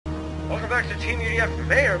Welcome back to Team UDF.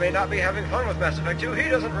 May or may not be having fun with Mass Effect 2. He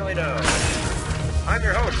doesn't really know. I'm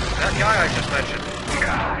your host, that guy I just mentioned.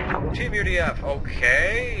 Team UDF.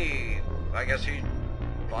 Okay. I guess he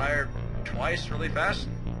fired twice really fast.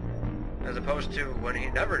 As opposed to when he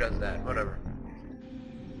never does that. Whatever.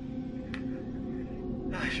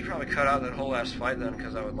 I should probably cut out that whole last fight then,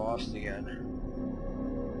 because I would lost again.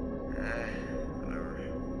 Whatever.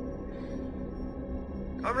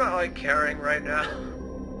 I'm not, like, caring right now.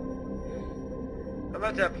 I'm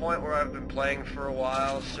at that point where I've been playing for a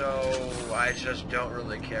while, so I just don't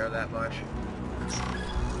really care that much.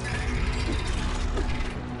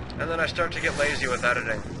 And then I start to get lazy with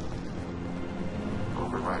editing.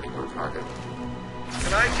 Overriding your target.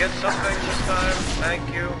 Can I get something this time? Thank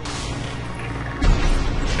you.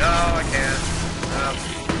 No, I can't.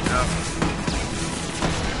 No.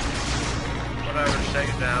 Whatever, just take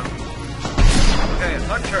it down. Okay,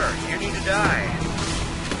 Hunter, you need to die.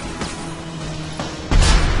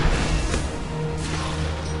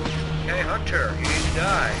 Okay, Hunter, you need to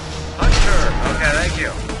die. Hunter! Okay, thank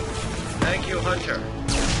you. Thank you, Hunter.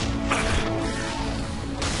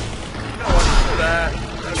 No, let's do that. I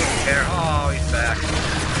don't even care. Oh, he's back.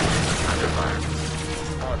 Under fire.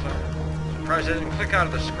 Oh, it's fine. Surprised I didn't click out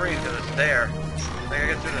of the screen because it's there. I think I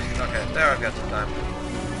get through this. Okay, there I've got some time.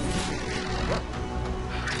 What?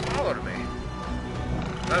 He followed me.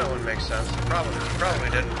 That wouldn't make sense. Probably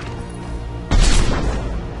didn't.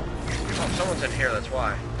 Oh, someone's in here, that's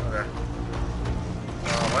why. Okay.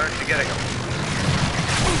 Why aren't you getting him?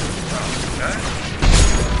 Oh, okay.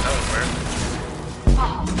 That was weird.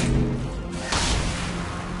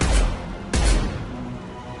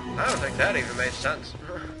 I don't think that even made sense.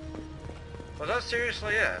 Was that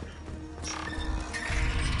seriously it?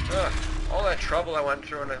 Ugh, all that trouble I went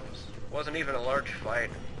through and it wasn't even a large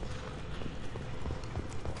fight.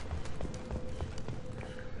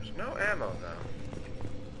 There's no ammo though.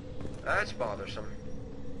 That's bothersome.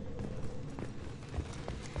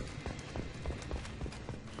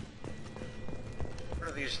 Where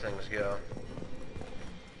do these things go?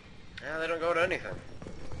 Yeah, they don't go to anything.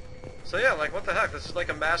 So yeah, like what the heck? This is like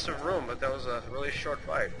a massive room, but that was a really short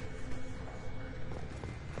fight.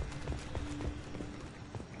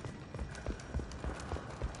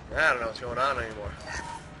 I don't know what's going on anymore.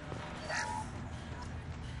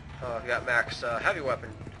 Oh, I've got max heavy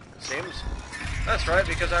weapon, it seems. That's right,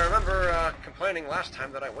 because I remember complaining last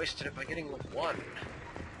time that I wasted it by getting 1.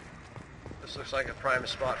 This looks like a prime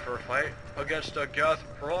spot for a fight against a geth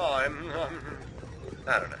prime.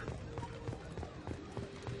 I don't know.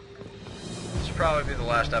 This will probably be the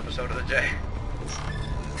last episode of the day.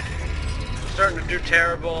 I'm starting to do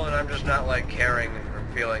terrible, and I'm just not like caring or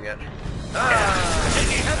feeling it.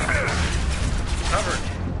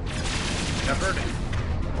 Covered.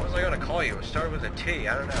 What was I gonna call you? It started with a T.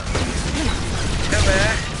 I don't know.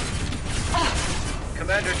 Timmy.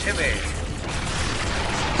 Commander Timmy.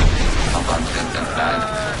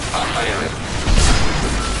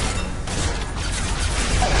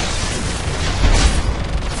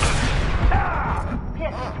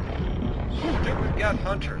 Stupid geth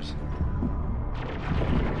hunters.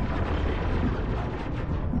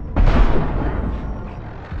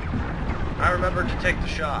 I remembered to take the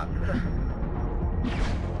shot.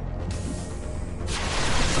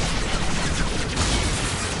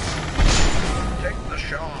 Take the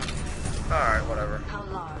shot. Alright, whatever. How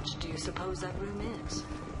large do you suppose that room is?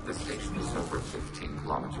 The station is over 15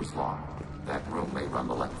 kilometers long. That room may run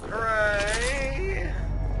the length of it. Hooray!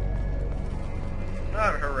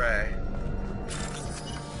 Not hooray.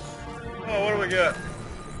 Oh, what do we got?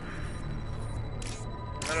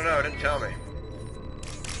 I don't know, it didn't tell me.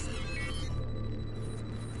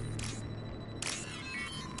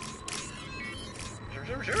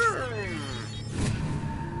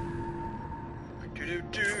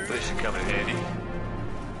 This should come in handy.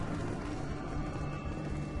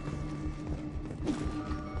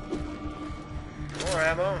 More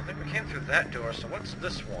ammo. I think we came through that door, so what's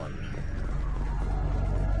this one?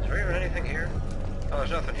 Is there even anything here? Oh,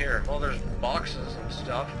 there's nothing here. Well, there's boxes and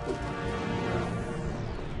stuff.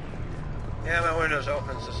 Yeah, my window's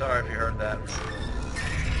open, so sorry if you heard that.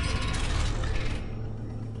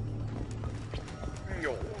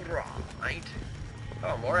 You're right.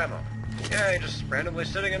 Oh, more ammo. Yay, just randomly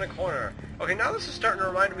sitting in a corner. Okay, now this is starting to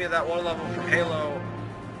remind me of that one level from Halo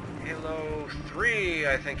 3,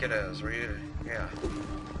 I think it is, where you, yeah.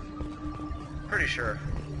 Pretty sure.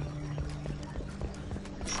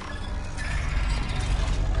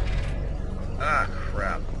 Ah,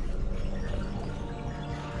 crap.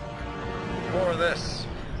 More of this.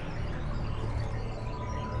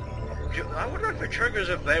 I wonder if it triggers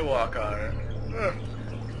if they walk on it. Ugh.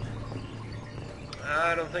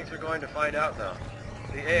 I don't think they're going to find out, though.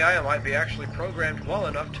 The AI might be actually programmed well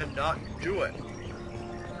enough to not do it.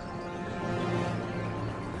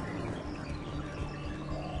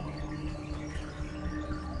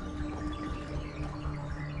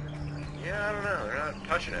 Yeah, I don't know. They're not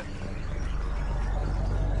touching it.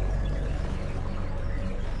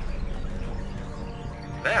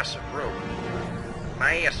 Massive room.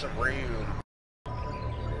 Massive room.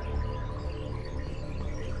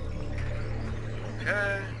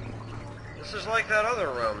 Okay. This is like that other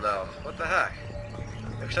room, though. What the heck?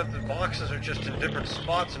 Except the boxes are just in different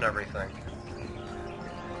spots and everything.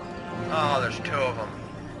 Oh, there's two of them.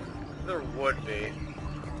 There would be.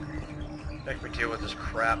 Make me deal with this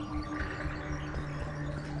crap.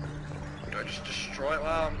 Do I just destroy it?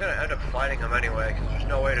 Well, I'm gonna end up fighting him anyway, because there's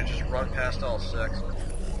no way to just run past all six.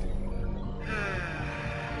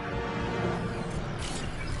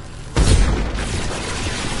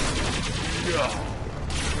 Yo.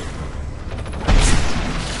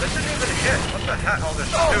 This didn't even hit. What the heck? Oh, there's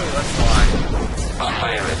two. That's why. I'll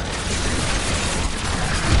fire it.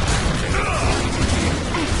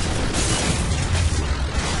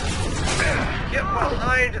 Get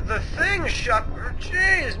behind the thing, Shepard.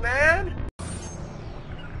 Jeez, man.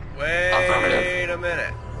 Wait a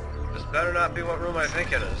minute. This better not be what room I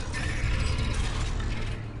think it is.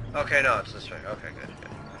 Okay, no, it's this way. Okay, good.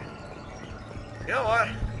 You know what?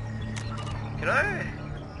 Can I?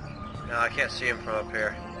 No, I can't see him from up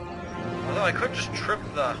here. Although I could just trip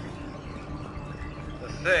the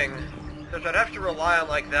thing, because I'd have to rely on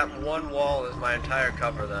like that one wall as my entire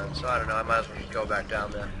cover then. So I don't know. I might as well just go back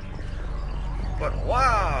down there. But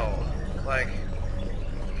wow, like,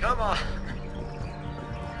 come on.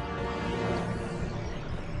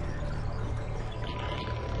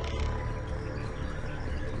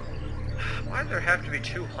 Why does there have to be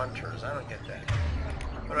two hunters? I don't get that.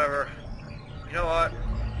 Whatever. You know what?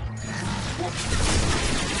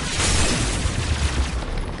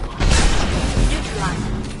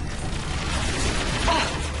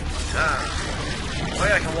 Oh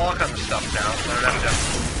yeah, I can walk on the stuff now, so I don't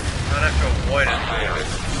have to avoid it.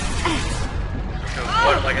 To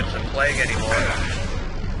avoid it like it's a plague anymore.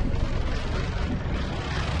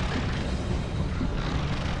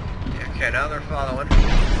 Okay, now they're following.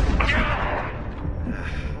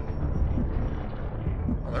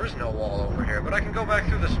 Well, there's no wall over here, but I can go back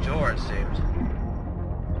through this door, it seems.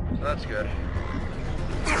 So that's good.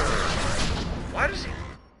 Why does he...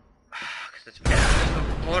 Because it's the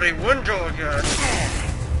bloody window again.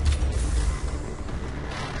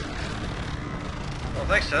 Well,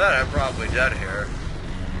 thanks to that, I'm probably dead here.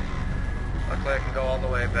 Luckily, I can go all the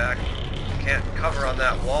way back. Can't cover on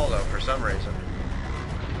that wall, though, for some reason.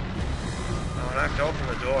 Oh, and I have to open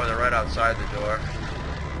the door. They're right outside the door.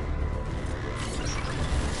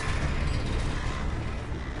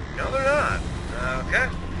 No, they're not. Okay.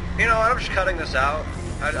 You know what? I'm just cutting this out.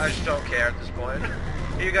 I just don't care at this point.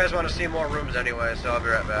 You guys want to see more rooms anyway, so I'll be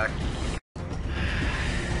right back.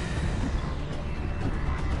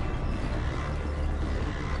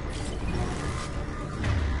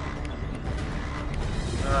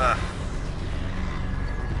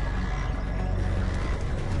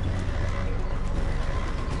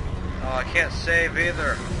 Oh, I can't save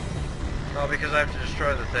either. Oh, because I have to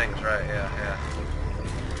destroy the things, right? Yeah.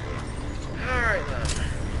 Alright then.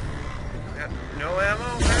 Got no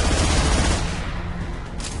ammo?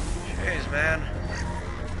 Jeez, man.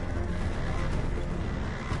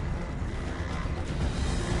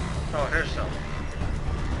 Oh, here's some.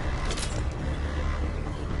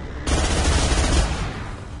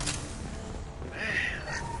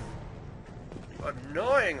 Man.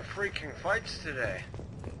 Annoying freaking fights today.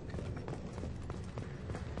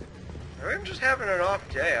 Maybe I'm just having an off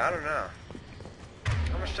day, I don't know.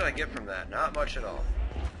 How much did I get from that? Not much at all.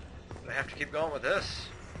 Do I have to keep going with this?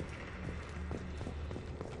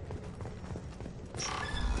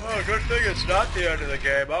 Oh, good thing it's not the end of the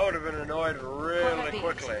game. I would have been annoyed really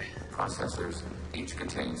quickly. Processors. Each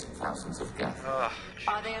contains thousands of geth. Oh,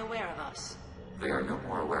 Are they aware of us? They are no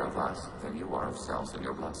more aware of us than you are of cells in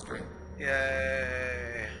your bloodstream.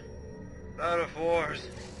 yay. Out of force.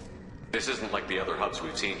 This isn't like the other hubs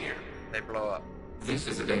we've seen here. They blow up. This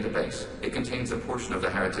is a database. It contains a portion of the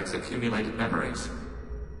heretic's accumulated memories.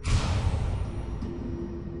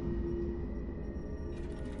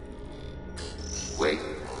 Wait.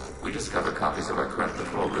 We discovered copies of our current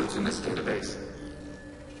patrol routes in this database.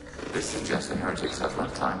 This suggests the heretics have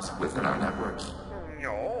lifetimes within our networks.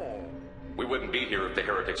 No. We wouldn't be here if the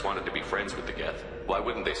heretics wanted to be friends with the geth. Why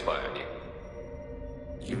wouldn't they spy on you?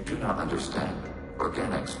 You do not understand.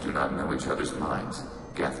 Organics do not know each other's minds.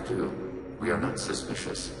 Geth do. We are not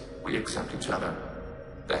suspicious. We accept each other.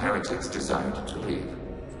 The heretics desired to leave.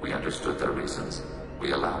 We understood their reasons.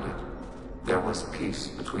 We allowed it. There was peace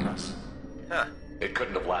between us. Huh. It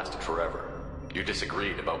couldn't have lasted forever. You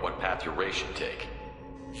disagreed about what path your race should take.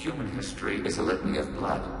 Human history is a litany of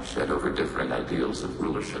blood shed over differing ideals of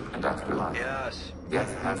rulership and afterlife. Yes.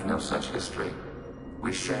 Geth have no such history.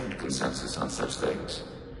 We shared consensus on such things.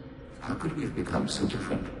 How could we have become so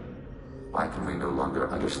different? Why can we no longer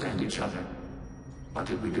understand each other? What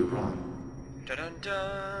did we do wrong?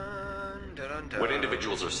 Dun-dun-dun, dun-dun-dun. When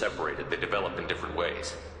individuals are separated, they develop in different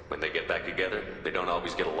ways. When they get back together, they don't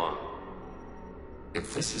always get along.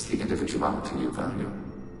 If this is the individuality you value,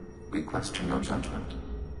 we question your judgment.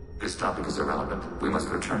 This topic is irrelevant. We must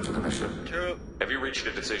return to the mission. True. Have you reached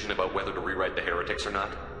a decision about whether to rewrite the heretics or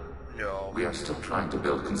not? No. We are still trying to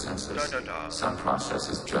build consensus. Dun-dun-dun. Some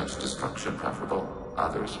processes judge destruction preferable,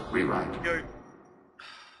 others rewrite. Yo-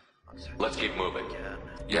 Let's keep moving. Again.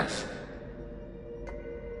 Yes,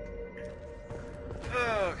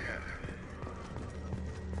 Okay.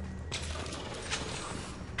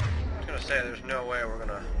 I was gonna say there's no way we're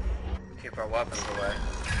gonna keep our weapons away.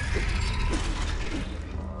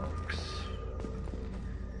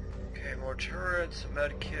 Okay, more turrets, a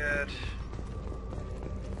med kit.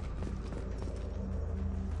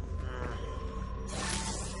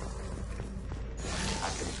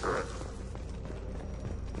 active turret.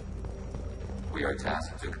 We are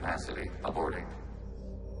tasked to capacity. Aborting.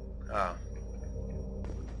 Oh.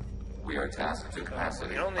 We are tasked to You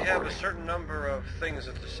capacity. can only have a Aborting. certain number of things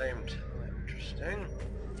at the same time. Interesting.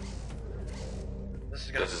 This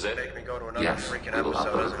is gonna This is it? make me go to another Yes, freaking we will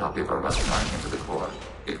episode, upload a isn't it? copy of our runtime into the core.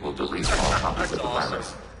 It will delete all copies of That's the awesome.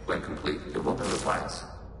 virus. When complete, it will notify us.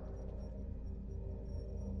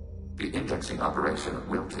 The indexing operation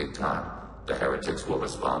will take time. The heretics will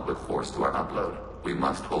respond with force to our upload. We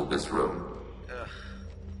must hold this room. Ugh.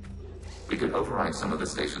 We can override some of the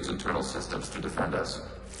station's internal systems to defend us.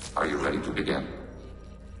 Are you ready to begin?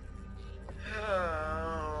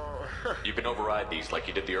 Oh. You can override these like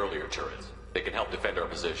you did the earlier turrets. They can help defend our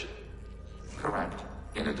position. Correct.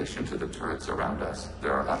 In addition to the turrets around us,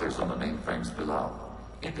 there are others on the mainframes below.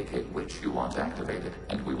 Indicate which you want activated,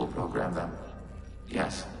 and we will program them.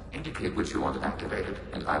 Yes, indicate which you want activated,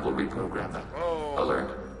 and I will reprogram them. Whoa.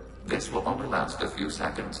 Alert. This will only last a few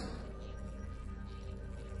seconds.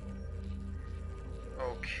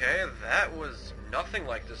 Okay, that was nothing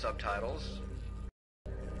like the subtitles.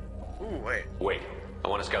 Ooh, wait. Wait, I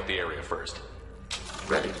want to scout the area first.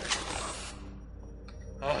 Ready.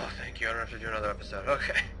 Oh, thank you. I don't have to do another episode.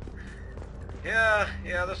 Okay. Yeah,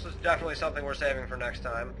 this is definitely something we're saving for next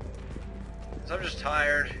time. 'Cause I'm just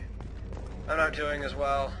tired. I'm not doing as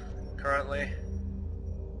well currently.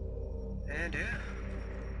 And yeah.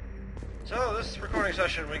 So, this recording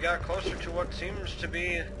session, we got closer to what seems to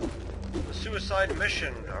be the suicide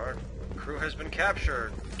mission. Our crew has been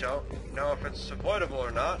captured. Don't know if it's avoidable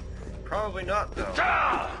or not. Probably not, though.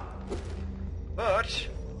 But,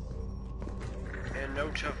 in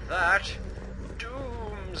note of that,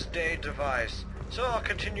 Doomsday device. So I'll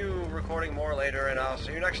continue recording more later, and I'll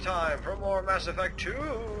see you next time for more Mass Effect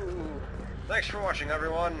 2. Thanks for watching,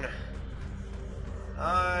 everyone.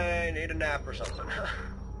 I need a nap or something.